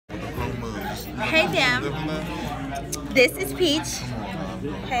Hey fam, this is Peach.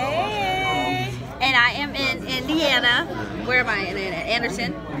 Hey, and I am in Indiana. Where am I? In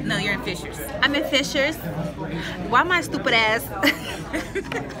Anderson? No, you're in Fishers. I'm in Fishers. Why my stupid ass?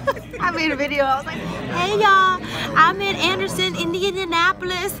 I made a video. I was like, "Hey y'all, I'm in Anderson,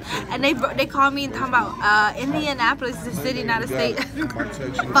 Indianapolis," and they called me and talking about Indianapolis is a city, not a state.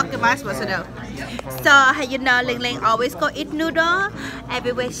 Fuck am I supposed to know? So you know, Ling Ling always go eat noodle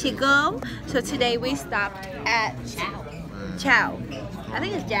everywhere she go. So today we stopped at Chow. I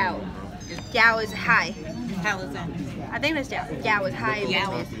think it's Chow. Chow is high. How is that? I think it's Chow. Chow is high in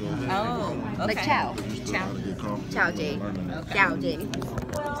Vietnamese. Oh, okay. Like Chow. Chow. Chow J. Chow J.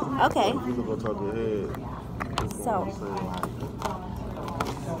 Okay. So,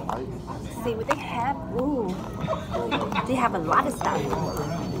 see what they have. Ooh, they have a lot of stuff.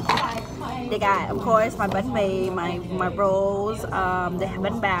 They got, of course, my bánh mì, my rolls. They have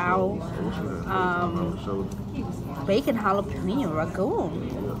bánh bao, bacon jalapeno ragoon.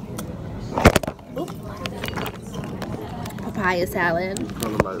 Oop. Papaya salad.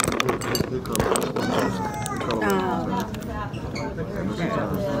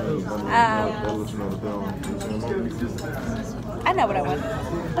 I know what I want.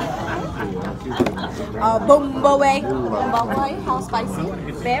 Bumboe. Bumboe, how spicy?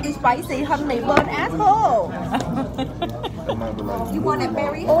 Very spicy, honey bun asshole. You want it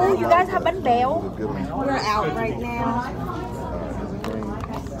berry? Oh, you guys have bánh bèo? We're out right now.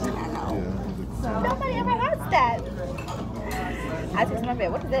 Nobody ever has that. I just remember,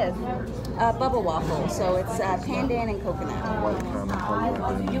 what is this? Bubble waffle. So it's pandan and coconut.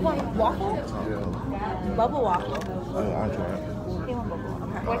 You want waffle? Yeah. Bubble waffle. I try it.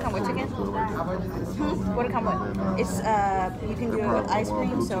 What it come with, chicken? What it come with? It's you can do it with ice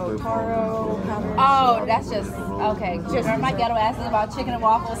cream. So taro, powdered. Oh, that's just, okay. Just remember my ghetto asking about chicken and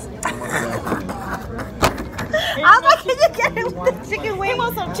waffles. I was like, can you get it with the chicken wing? You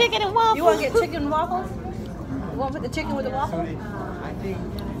want some chicken and waffles? You want to get chicken and waffles? You want to put the chicken with the waffle?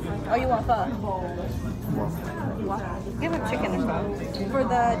 Or you want pho? Give him chicken and pho. For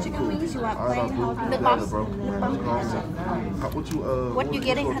the chicken wings, you want plain Lip balm? What you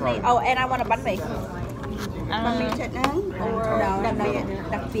getting, honey? Oh, and I want a bánh mì. bánh mì thịt nướng or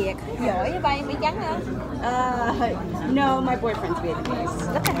Đặc biệt. Giỏi vậy, mì trắng hả? No, my boyfriend's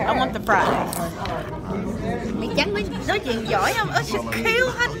Vietnamese. Look at her. I want the fries. Mì trắng nói chuyện giỏi không? Oh, she's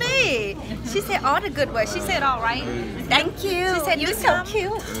cute, honey. She said all the good words. She said all right. Thank you. She said you're so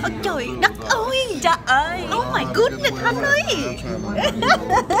cute. Oh trời đất ơi. Trời ơi. Oh my goodness, honey.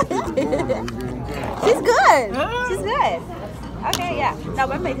 She's good. She's good. Okay, yeah. No,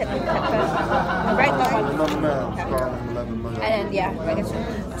 bánh mì thịt first. Regular one. And then, yeah, regular.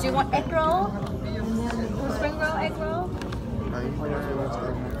 Do you want egg roll? Spring roll, egg roll?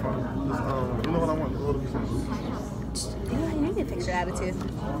 You know what I want? You need to fix your attitude.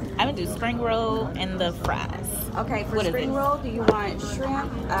 I'm gonna do spring roll and the fries. Okay, for What is spring it? roll, do you want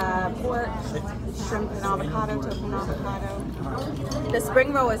shrimp, pork, shrimp and avocado, tofu and avocado? The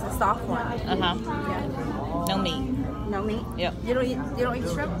spring roll is the soft one. Yeah. No meat. No meat? Yep. You don't eat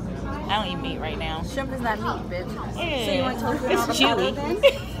shrimp? I don't eat meat right now. Shrimp is not meat, bitch. Yeah. So you want tofu and It's avocado chewy.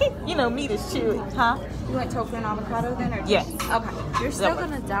 then? You know, meat is chewy, huh? You want tofu and avocado then? Or Yes. Okay. You're still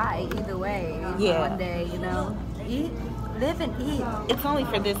gonna die either way. Yeah. One day, you know. Eat, live and eat. It's only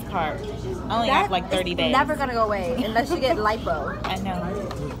for this part. I only have like 30 days. Never gonna go away unless you get lipo. I know.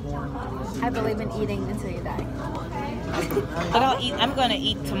 I believe in eating until you die. But I'm gonna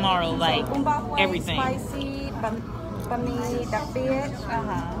eat tomorrow, like everything. Spicy, banh mi đặc biệt,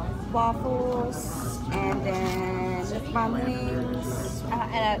 waffles, and then banh wings.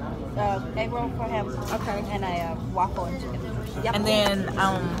 And a egg roll for him. Okay. And a waffle and chicken. Yep. And then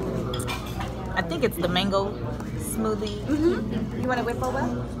I think it's the mango smoothie. You want to whip over?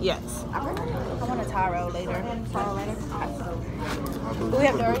 Yes. I want a taro later. Taro later? Do we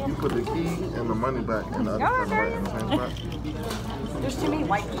have durian? You put the key and the money back in the other side right in the same spot. There's too many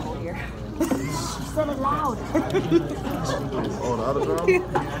white people here. Said it loud. Oh, the other girl?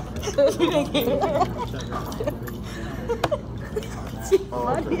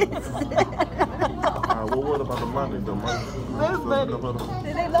 What about the money? The money.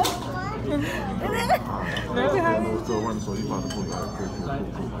 Did they look?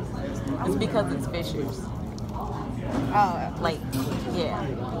 It's because it's Fishers. Oh. Like, yeah.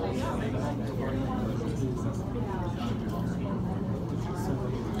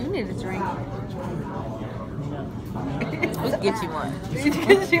 You need a drink. Let's get you one.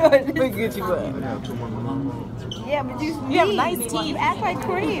 Let's get you one. Yeah, but you have nice teeth. You act like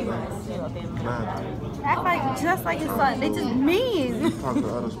cream. Nah. act like just like his son. They just mean. Talk to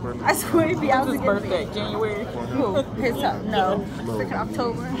other spread. I swear he be out His to get me. birthday, January. Who? His son? No. Freaking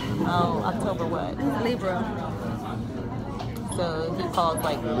October. Oh, October what? He's Libra. So he calls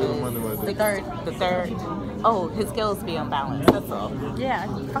like The third. the third. Oh, his scales be unbalanced. That's all. Yeah,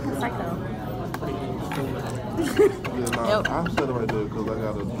 fucking psycho. Yeah, nah, Yep. I said it right there because I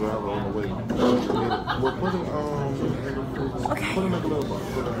got a driver on the way. Well, put it, Okay. put it in the glove box.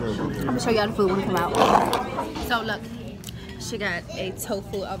 Put it in the glove box. I'm gonna show y'all the food when it come out. So look, she got a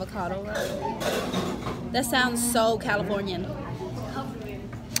tofu avocado roll. That sounds so Californian.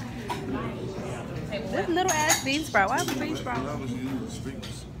 This little ass bean sprout. Why is a bean sprout?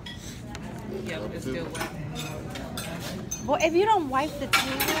 Yeah, it's still wet. Boy, if you don't wipe the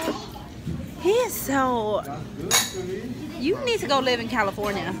table, He is so. You need to go live in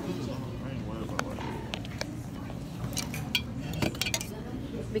California.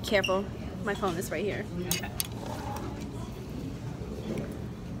 Be careful. My phone is right here.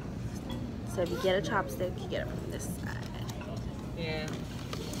 So if you get a chopstick, you get it from this side. Yeah.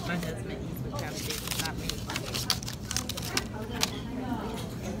 My husband eats with chopsticks, not me.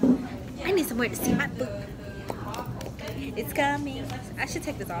 I need somewhere to see my food. It's coming. I should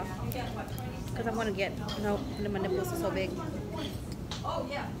take this off. Because I want to get, no, my nipples are so big.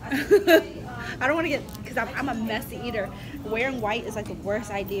 I don't want to get, because I'm a messy eater. Wearing white is like the worst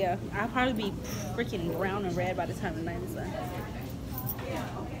idea. I'll probably be freaking brown and red by the time the night is done.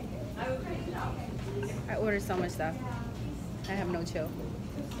 I ordered so much stuff. I have no chill.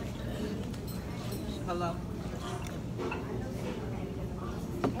 Hello.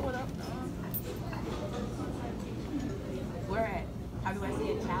 Where at? How do I see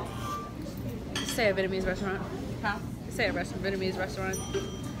it now? Say a Vietnamese restaurant. Huh? Say a Vietnamese restaurant.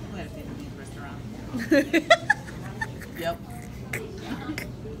 We had a Vietnamese restaurant. Yep.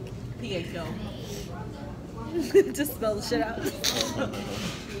 PHO. Just spell the shit out.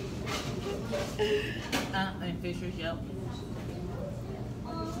 And Fisher's, yep.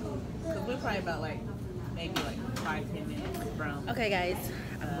 Cause we're probably about like, maybe like 5-10 minutes from Okay, guys,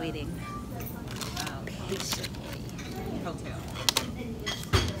 I'm waiting. patiently. Hotel.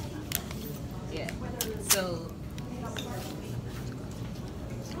 Yeah. So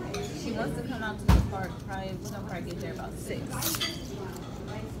she wants to come out to the park. Probably we're gonna probably get there about 6.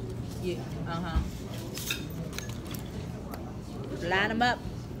 Yeah. Line them up.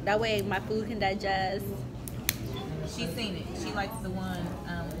 That way my food can digest. She's seen it. She likes the one,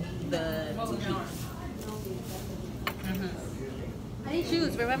 the 2-piece. I need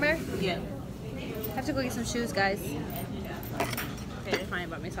shoes, remember? Yeah. I have to go get some shoes, guys. Okay, they're fine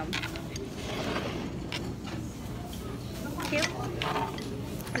about me some. Here.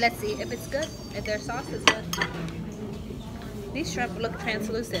 Let's see if it's good. If their sauce is good. These shrimp look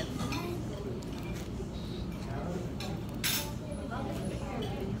translucent.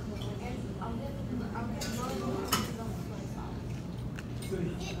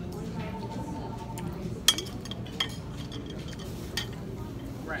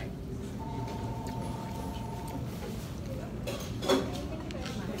 Right.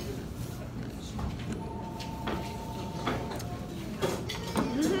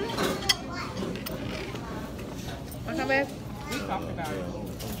 What's up, babe? We talked about it.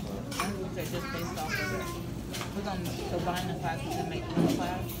 And we said just based off of it. We're going to combine the classes and make one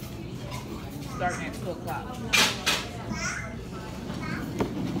class starting at 2 o'clock.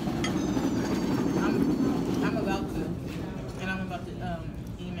 I'm about to. And I'm about to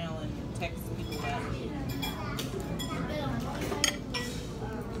email and text people that.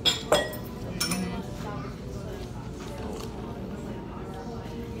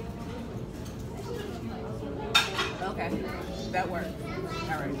 Okay, that works.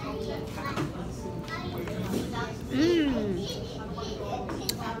 All right.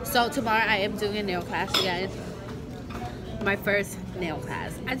 So tomorrow I am doing a nail class, you guys. My first nail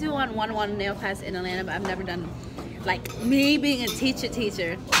class. I do one nail class in Atlanta, but I've never done like me being a teacher.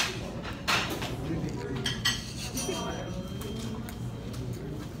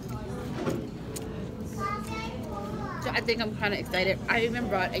 So I think I'm kind of excited. I even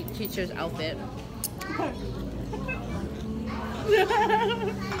brought a teacher's outfit.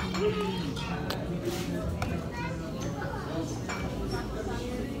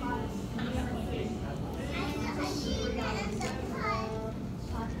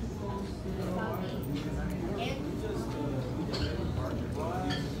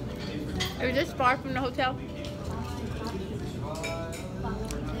 Is this far from the hotel?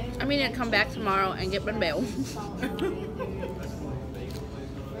 I mean, to come back tomorrow and get my mail.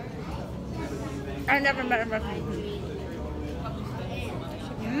 I never met him.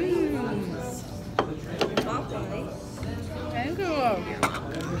 welcome.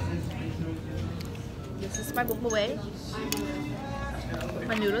 This is my bubaway.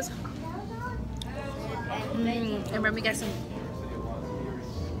 My noodles. And let me get some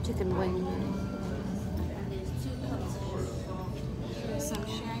chicken wings. Some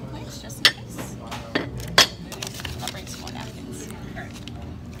sharing plates just in case. I'll bring some more napkins.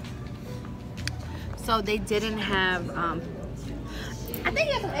 So they didn't have, I think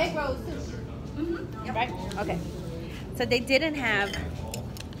you have some egg rolls too. Mm-hmm. Yeah, right? Okay. So they didn't have,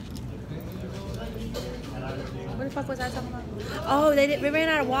 what the fuck was I talking about? Oh, they ran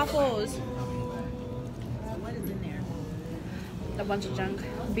out of waffles. What is in there? A bunch of junk.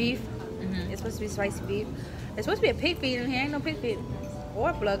 Beef. It's supposed to be spicy beef. It's supposed to be a pig feet in here. Ain't no pig feet.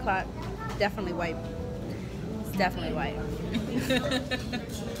 Or blood clot. Definitely white. It's definitely white.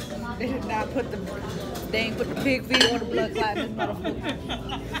 They did not put the, they ain't put the pig feet or the blood clot in this motherfucker.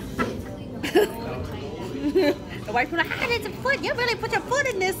 The white people are like, how did the foot? You really put your foot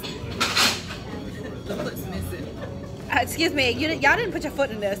in this? The foot's missing. Excuse me, y'all didn't put your foot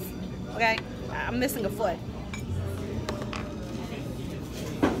in this. Okay? I'm missing a foot.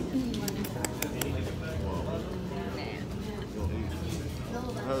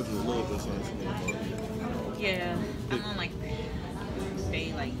 How's your little bit sense? Yeah, I'm on like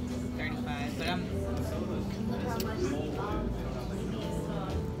day like 35, but I'm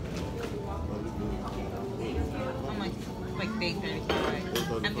like day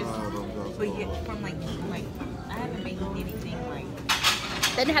 35. I'm just, but yeah, from like I haven't made anything like.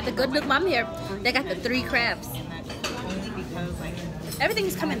 They didn't have the good look mom here. They got the 3 crabs. And that's only because like Everything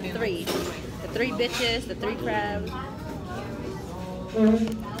is coming in 3. The 3 bitches, the 3 crabs.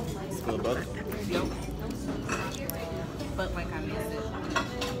 Feel better? Yep. But like I miss it.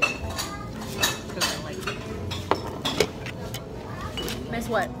 Cause I like it. Miss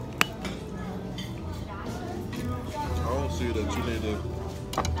what? I don't see that you need to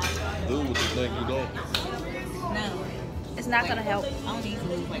do what you think you don't. No. It's not gonna help. I don't need to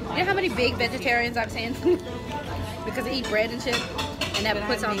lose like. You know how many big vegetarians I've seen? Because they eat bread and shit, and that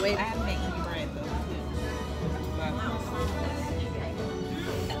puts on weight. I haven't been eating bread though.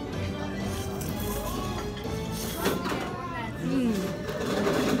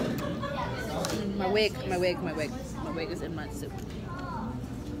 My wig is in my soup.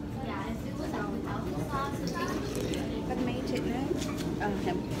 But made it now.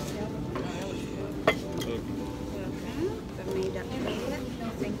 Him. But made up.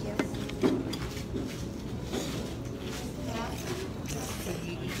 Thank you.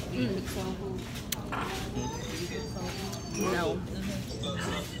 No.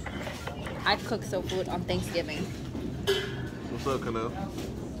 I cook soul food on Thanksgiving. What's up, Canal?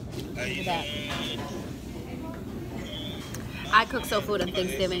 Look at that. I cook soul food on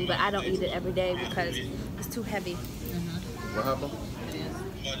Thanksgiving, but I don't eat it every day because it's too heavy. What happened? It is.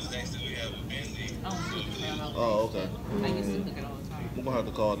 I don't cook it now. Oh, okay. I used to cook it all the time. We're gonna have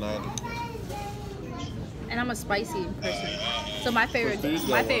to call 90. And I'm a spicy person. So my favorite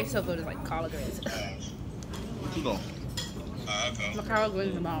soul food is like collard greens. What you know? My collard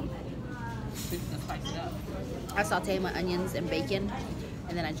greens are bomb. Just to spice it up. I saute my onions and bacon,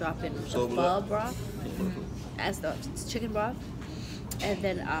 and then I drop in the pho broth as the chicken broth, and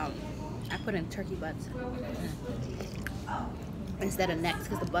then I put in turkey butts instead of necks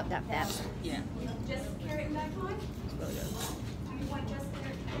because the butt got fat. Yeah. It's really good.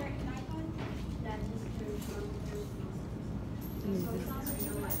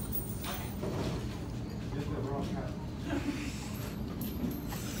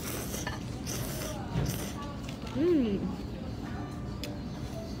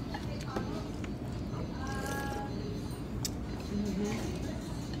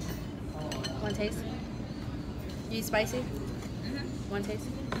 One taste? You eat spicy? One taste?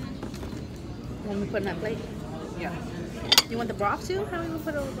 Want me to put in that plate? Yeah. You want the broth too? How are you going to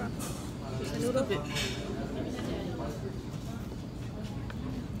put it over the broth? Just the noodle?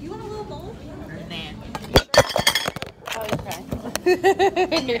 You want a little bowl? Nah. Oh, okay.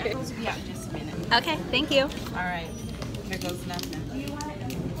 It'll be out in just a minute. Okay, thank you. All right. Here goes nothing.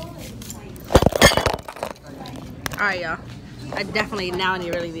 All right, y'all. I definitely now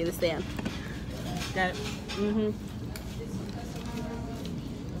really need a stand. Got it.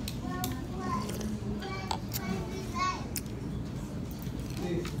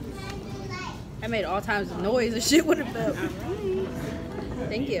 I made all kinds of noise and shit with it felt.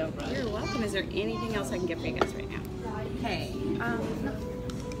 Thank you. You're welcome. Is there anything else I can get for you guys right now? Hey.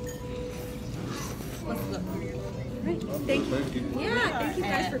 Let's look. Right. Thank you. Thank you. Yeah, thank you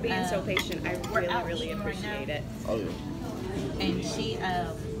guys for being And, so patient. I we're really, out really eating right appreciate now. it. Oh, yeah. And she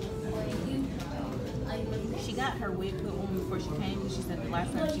got got her wig put on before she came because she said the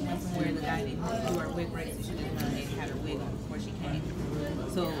last time she went somewhere, the guy didn't do her wig right, so she just went and had her wig on before she came.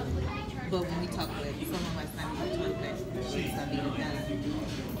 So, but when we talked with someone last night, we were told that she's gonna need it done.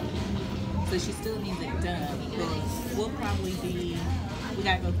 So she still needs it done because we'll probably be. We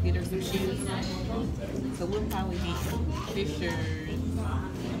gotta go get her some shoes. So we'll probably be Fisher's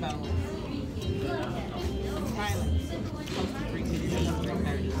about probably close to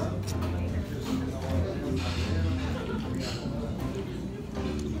 3:30.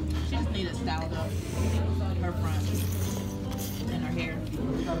 She just needed styled up, her front and her hair.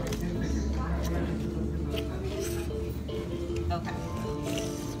 Okay.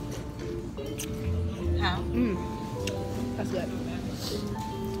 How? That's good.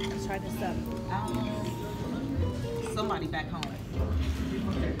 Let's try this up. Somebody back home.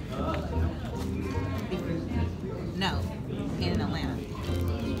 No, in Atlanta.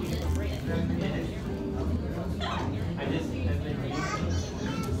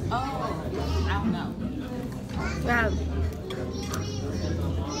 Oh, I don't know. Wow.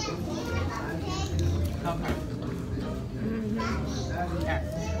 Okay.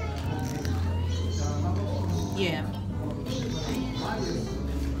 Yeah.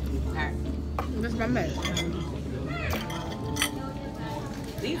 Alright. This is my mess.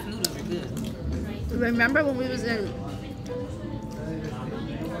 These noodles are good. Remember when we was in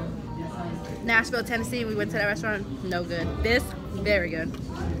Nashville, Tennessee, we went to that restaurant? No good. This, very good.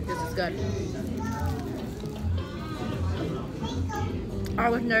 This is good. I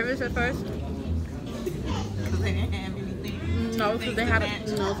was nervous at first. Because they didn't have anything. No, because they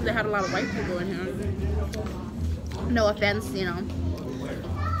had a lot of white people in here. No offense, you know.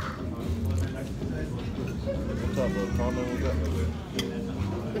 What type of condom was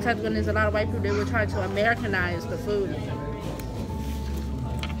that? Because when there's a lot of white people, they were trying to Americanize the food.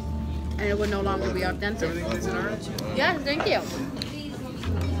 And it would no longer be authentic. Everything is in order? Yeah, thank you.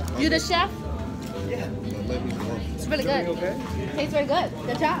 You the chef? Yeah. It's really good. Okay. Tastes very good.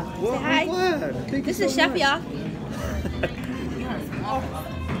 Good job. Well, Say hi. I'm glad. Thank This you is so Chef, much. y'all.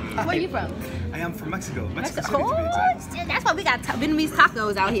 Where are you from? I am from Mexico. Mexico Mexico. City to be exact. Oh, shit, that's why we got Vietnamese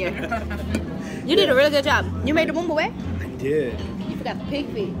tacos out here. You did a really good job. You made the boom away? I did. You forgot the pig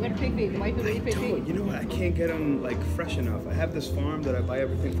feet. Where the pig feet? White people eat pig feet. You know what? I can't get them like fresh enough. I have this farm that I buy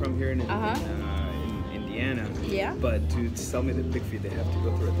everything from here in Indiana. Yeah. But to sell me the pig feet, they have to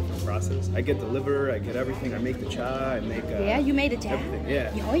go through a different process. I get the liver, I get everything. I make the cha, I make. Yeah, you made it, Jack. Everything.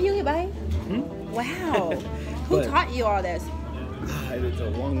 Yeah. Yo, you buy? Hmm? Wow. Who But- taught you all this? It's a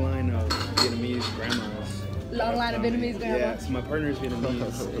long line of Vietnamese grandmas. Long line of Vietnamese grandma? Yeah, so my partner is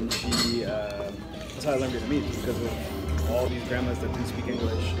Vietnamese, and she, that's how I learned Vietnamese, because of all these grandmas that didn't speak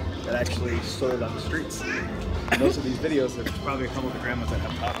English that actually sold on the streets. And most of these videos, there's probably a couple of the grandmas that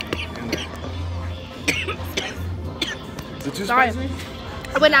have taught me in there. Is it too Sorry. spicy?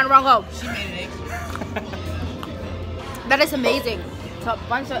 I went down the wrong hole. She made it. That is amazing. So a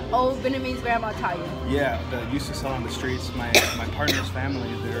bunch of old Vietnamese grandma taught you. Yeah, that used to sell on the streets. My partner's family,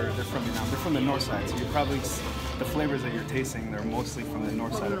 they're from Vietnam. They're from the north side, so you probably the flavors that you're tasting, they're mostly from the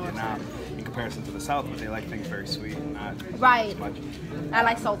north side of Vietnam in comparison to the south, where they like things very sweet and not Right. as much. I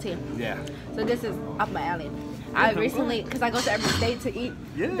like salty. Yeah. So this is up my alley. I recently, because I go to every state to eat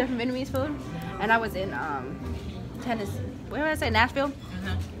Yeah. different Vietnamese food, and I was in Tennessee. Where did I say? Nashville?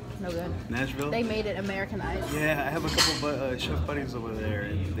 No good. Nashville? They made it Americanized. Yeah, I have a couple chef buddies over there,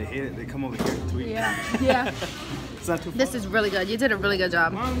 and they hate it. They come over here to eat. Yeah. Yeah. It's not too far. This is really good. You did a really good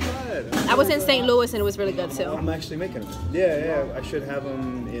job. I'm glad. I was in St. Louis and it was really good too. I'm actually making them. Yeah. I should have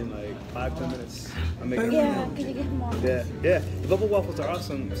them in like 5-10 minutes. I'm making them. Yeah, can you get them on? Yeah. The bubble waffles are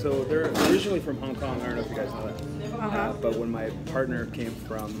awesome. So they're originally from Hong Kong. I don't know if you guys know that. But when my partner came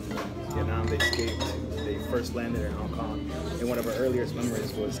from Vietnam, they escaped. They first landed in Hong Kong. And one of our earliest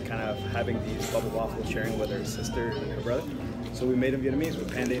memories was kind of having these bubble waffles sharing with her sister and her brother. So we made them Vietnamese with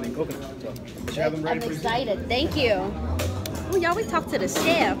pandan and coconut. So I should have them ready I'm for you. excited. Thank you. Oh, y'all, we talked to the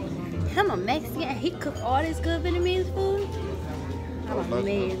chef. Him a Mexican. He cooked all this good Vietnamese food. I'm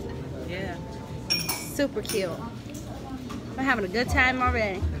amazed. Yeah. Super cute. I'm having a good time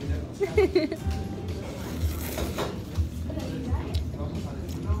already.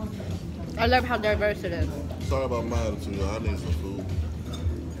 I love how diverse it is. Sorry about my attitude. I need some food.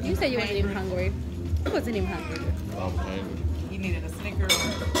 You said you wasn't even hungry. I wasn't even hungry. I'm angry. You needed a Snicker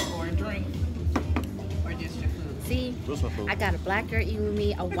or a drink or just your food. See, What's my food? I got a black girl eating with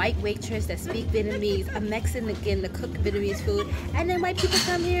me, a white waitress that speaks Vietnamese, a Mexican again to cook Vietnamese food, and then white people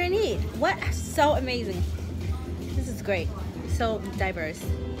come here and eat. What? So amazing. This is great. So diverse.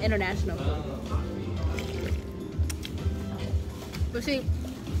 International food. But see,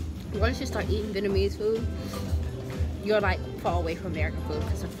 once you start eating Vietnamese food, you're like far away from American food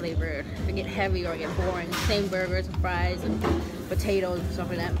because the flavor it get heavy or get boring. Same burgers and fries and potatoes and stuff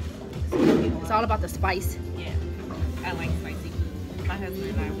like that. It's all about the spice. Yeah, I like spicy food. My husband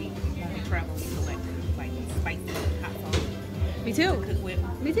and I, when we travel, we select like spicy hot sauce Me to too. cook with.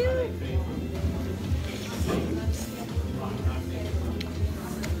 Me too.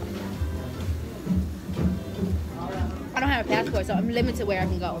 I don't have a passport, so I'm limited where I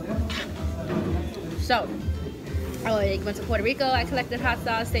can go. So, I went to Puerto Rico. I collected hot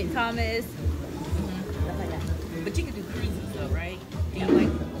sauce, St. Thomas, stuff like that. But you can do cruises though, right? Do you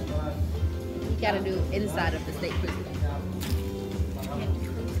like? You gotta do inside of the state prison.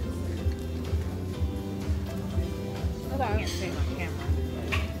 I can't say it on camera.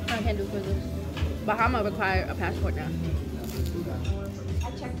 I can't do cruises. Bahama require a passport now.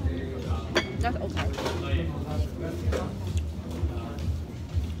 That's okay.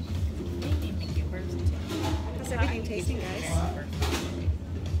 How's everything tasting, guys?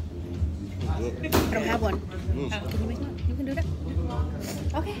 I don't have one. Can you make one? You can do that.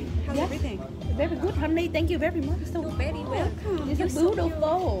 Okay. How's Yeah. everything? Very good, honey. Thank you very much. So Very welcome. It's You're a so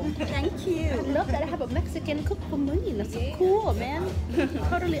beautiful. Thank I you. love that I have a Mexican cook for me. That's so cool, man.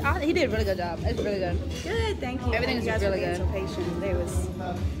 Totally awesome. He did a really good job. It's really good. Good, thank you. Everything's you guys really were being good. so patient. It was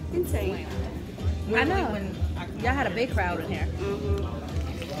insane. I know. Y'all had a big crowd in here.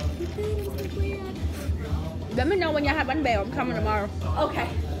 Let me know when y'all have bánh bèo. I'm coming tomorrow. Okay.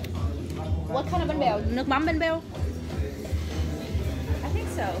 What kind of bánh bèo? Nước mắm bánh bèo? I think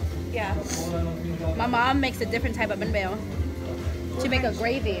so. Yeah. My mom makes a different type of bánh bèo. She make a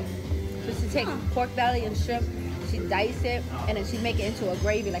gravy. So she take pork belly and shrimp, she dice it, and then she make it into a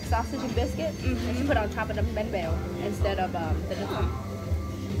gravy like sausage and biscuit, and she put it on top of the bánh bèo instead of the nước mắm.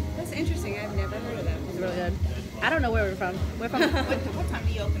 That's interesting. I've never heard of that. It's really good. I don't know where we're from. We're from What time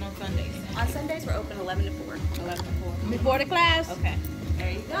do you open on Sundays? On Sundays, we're open 11 to 4. 11 to 4. before the class. Okay.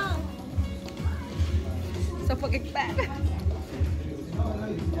 There you go. So fucking fat.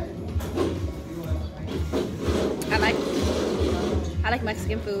 I like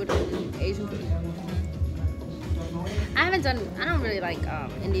Mexican food and Asian food. I don't really like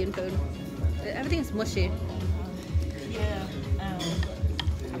Indian food. Everything's mushy. Yeah.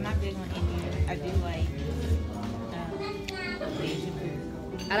 I'm not big on Indian. I do like Asian food.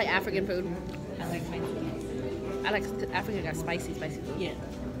 I like African food. I like Mexican. I like African got spicy food. Yeah.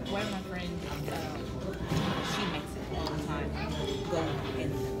 One of my friends, she makes it all the time. Go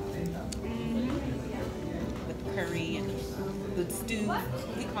and with the curry and the stew.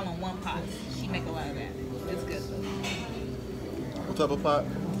 We call them one pot. She make a lot of that. It's good. What type of pot?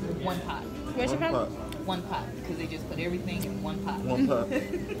 One pot. Where's your One from? pot. One pot. Because they just put everything in one pot. One pot.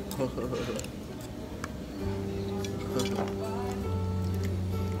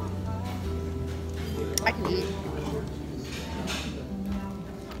 I can eat.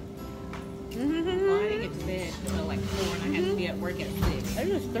 Well, I didn't get to bed until like 4 and I had to be at work at 6. There's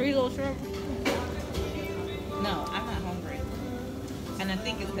just 3 little shrimp. No, I'm not hungry. And I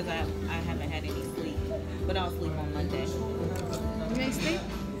think it's because I haven't had any sleep. But I'll sleep on Monday. You didn't sleep?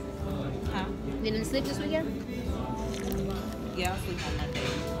 Huh? You didn't sleep this weekend? Yeah, I'll sleep on Monday.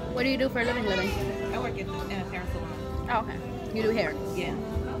 What do you do for a living? I work at the hair salon. Oh, okay. You do hair. Yeah.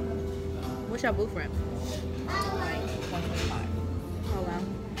 What's your booth rent? Like 125. Oh, wow.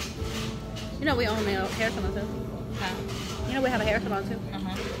 You know we own a hair salon too. Huh? You know we have a hair salon too.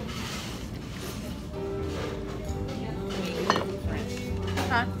 Uh-huh.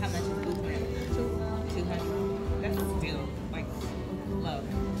 Huh? How much is booth rent? 200. That's still like low.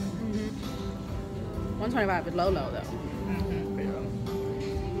 125 is low though. Mm-hmm. Pretty low.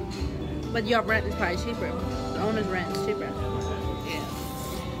 But your rent is probably cheaper. The owner's rent is cheaper. Yeah.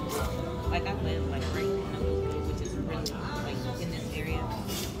 Like I live like right in Oakwood, which is really like in this area.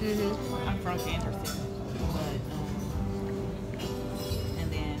 I'm from Anderson, but and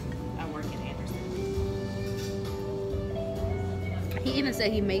then I work in Anderson. He even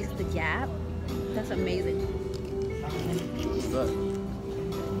said he makes the Gap. That's amazing. What's that?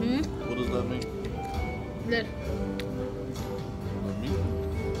 What does that mean? This. The meat?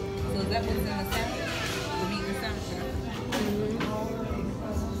 So is that what's in the salad? The meat and salad?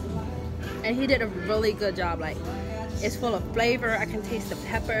 And he did a really good job. Like, it's full of flavor. I can taste the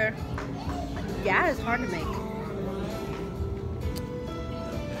pepper. Yeah, it's hard to make.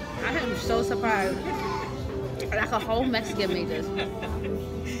 I am so surprised. Like a whole Mexican made this.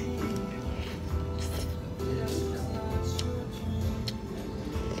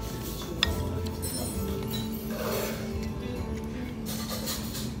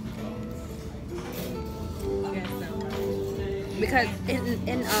 Because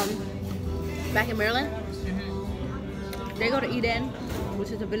in back in Maryland, they go to Eden, which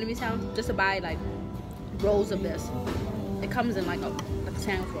is a Vietnamese town, just to buy like rolls of this. It comes in like a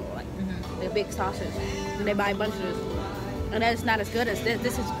sandwich roll, like a big sausage, and they buy a bunch of this. And it's not as good as this.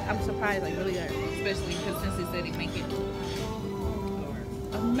 This is, I'm surprised, like really good. Especially because since they said they make it.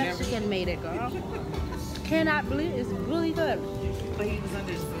 A Mexican made it, girl. Cannot believe it's really good. But he was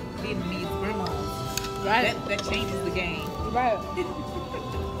under Vietnamese grandmas. Right. That changes the game. Right.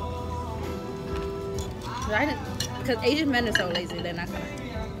 Right. Because Asian men are so lazy, they're not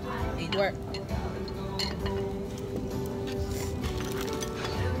gonna work.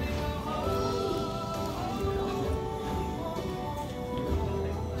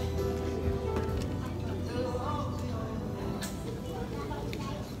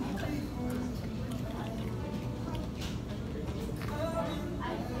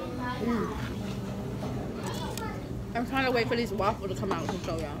 I'm trying to wait for these waffles to come out to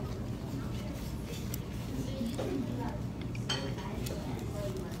show y'all.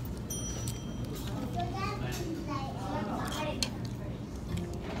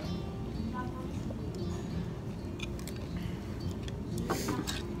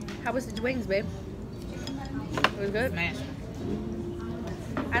 How was the wings, babe? It was good? Smash.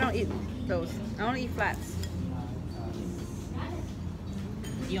 I don't eat those. I only eat flats.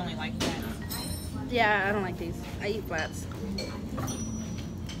 You only like that? Yeah, I don't like these. I eat flats. There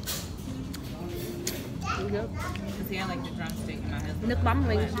you go. See, I like the drumstick. My husband. MUKBANG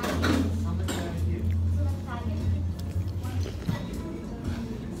wings.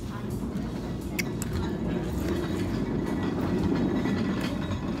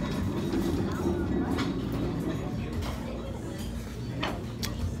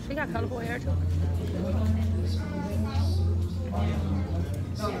 She got colorful hair too.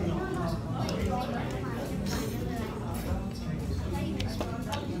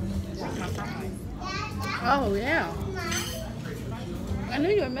 Oh yeah. I knew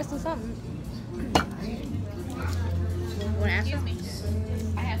you were missing something. Wanna ask her? Excuse me.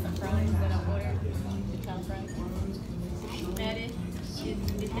 I have some fries that I ordered. The chow fries. Maddie,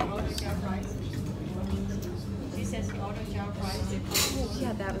 did you order chow fries? She says she ordered chow fries. Oh,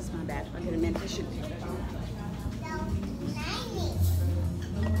 yeah, that was my bad. I didn't mean to shoot.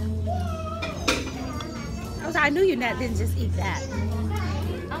 I knew you didn't just eat that.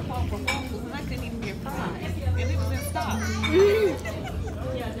 I bought for waffles and I couldn't even get fries. And it was in stock.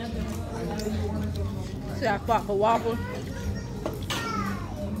 So I fought for waffles.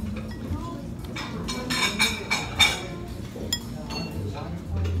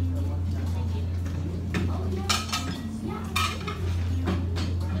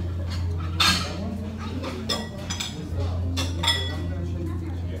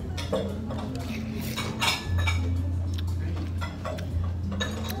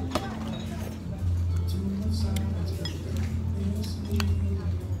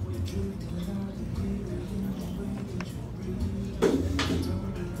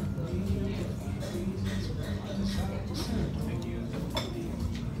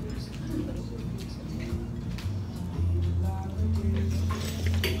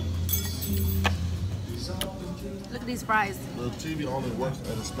 Look at these fries. The TV only works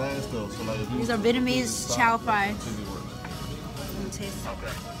at a standstill, so like if you These are Vietnamese chow fries. TV works. Let me taste.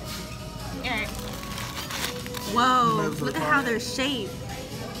 Alright. Whoa, look at how they're shaped.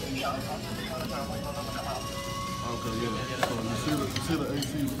 Okay, yeah. So you see the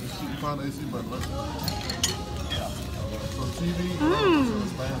AC, you find the AC button, right? So TV works at a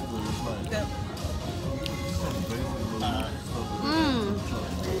standstill, it's like some basic little stuff.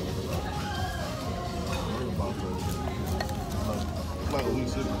 Like we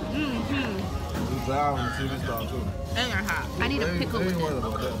sit. We drive on the TV style too. And they're hot. I need a pickle They with ain't it. worried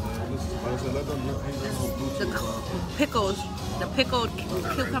about that, man. Listen, like I said, let them ain't no Bluetooth. Pickles. The pickled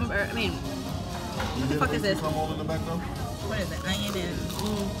cucumber. I mean, What the fuck is this? Come on in the back though? What is it? Onion and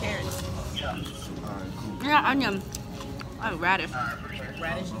carrots. Alright, cool. yeah, onion. Oh, radish.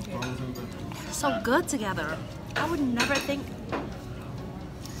 Radish and carrots. So good together. I would never think.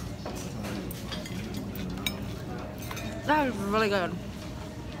 That is really good.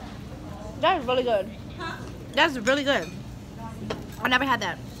 That is really good. Huh? That's really good. I never had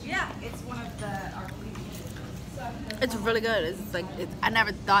that. Yeah, it's one of our It's really good. It's like I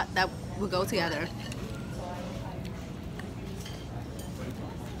never thought that would go together.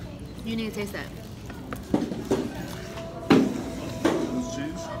 You need to taste that. This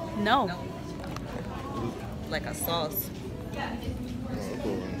cheese? No. No. Like a sauce. Oh,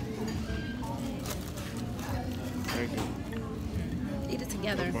 cool. Thank you. Eat it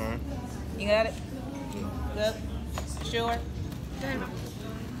together. Fine. You got it? Good? Sure? Good.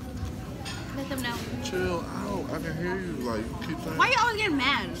 Let them know. Chill out. I can hear you. Like, you keep saying. Why you always getting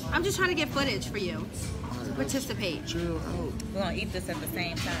mad? I'm just trying to get footage for you. Alright, Participate. chill out. We're gonna eat this at the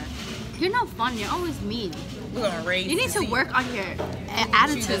same time. You're no fun. You're always mean. We're gonna raise. You need to the work on your She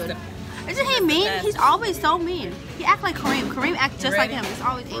attitude. just Isn't he mean? He's always so mean. He act like Kareem. Kareem act just like Ready? him. He's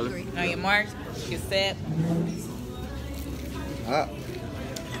always angry. On your mark, get set. Hot.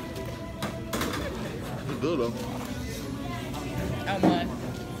 It's good though. Oh my.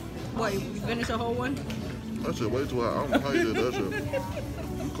 What, you finish a whole one? That shit way too hot. I don't know how you did that shit.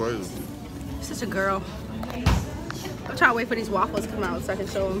 You crazy. Such a girl. I'm trying to wait for these waffles to come out so I can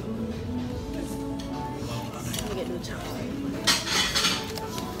show them. Let me get new chopsticks.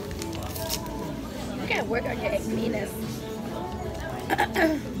 You gotta work on your meanness.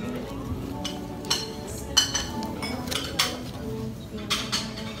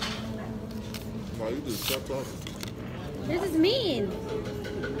 Why you just kept talking? This is mean.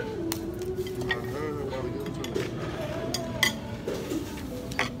 I heard her about to get to it.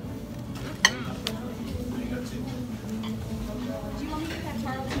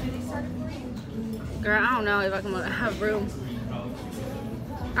 Girl, I don't know if I can have room.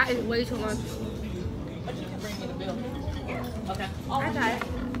 I ate way too much. Bring me the bill. Okay. I got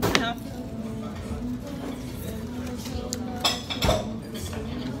it. No.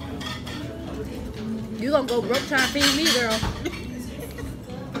 You gonna go broke trying to feed me, girl.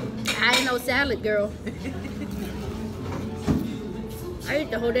 I ain't no salad, girl. I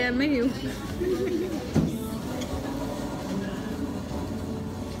ate the whole damn menu.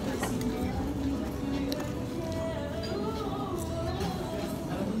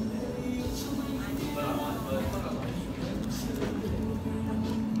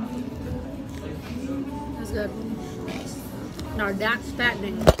 That's good. Now that's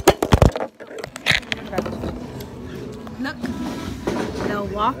fattening. Look, the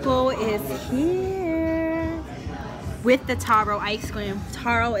waffle is here with the taro ice cream.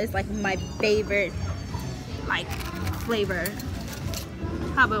 Taro is like my favorite, like, flavor.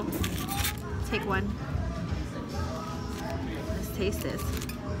 How about take one? Let's taste this.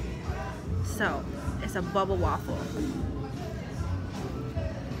 So it's a bubble waffle.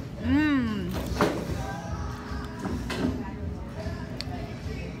 Mmm.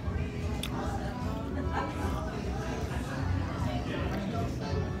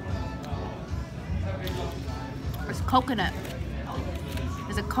 It's coconut.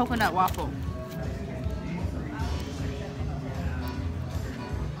 It's a coconut waffle.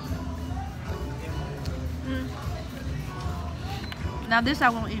 Now this I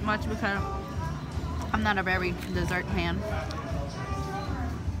won't eat much because I'm not a very dessert fan.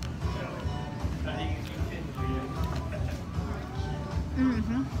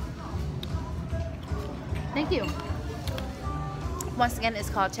 Thank you. Once again, it's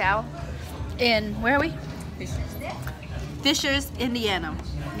called Chow. And where are we? Fishers, Indiana.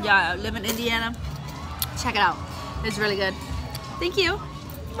 Y'all live in Indiana? Check it out. It's really good. Thank you.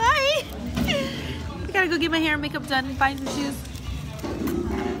 Bye. I gotta go get my hair and makeup done and find some shoes.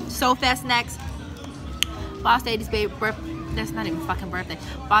 So Fest next. Boss Lady's birthday. That's not even fucking birthday.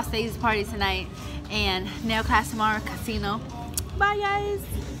 Boss Lady's party tonight. And nail class tomorrow, casino. Bye guys.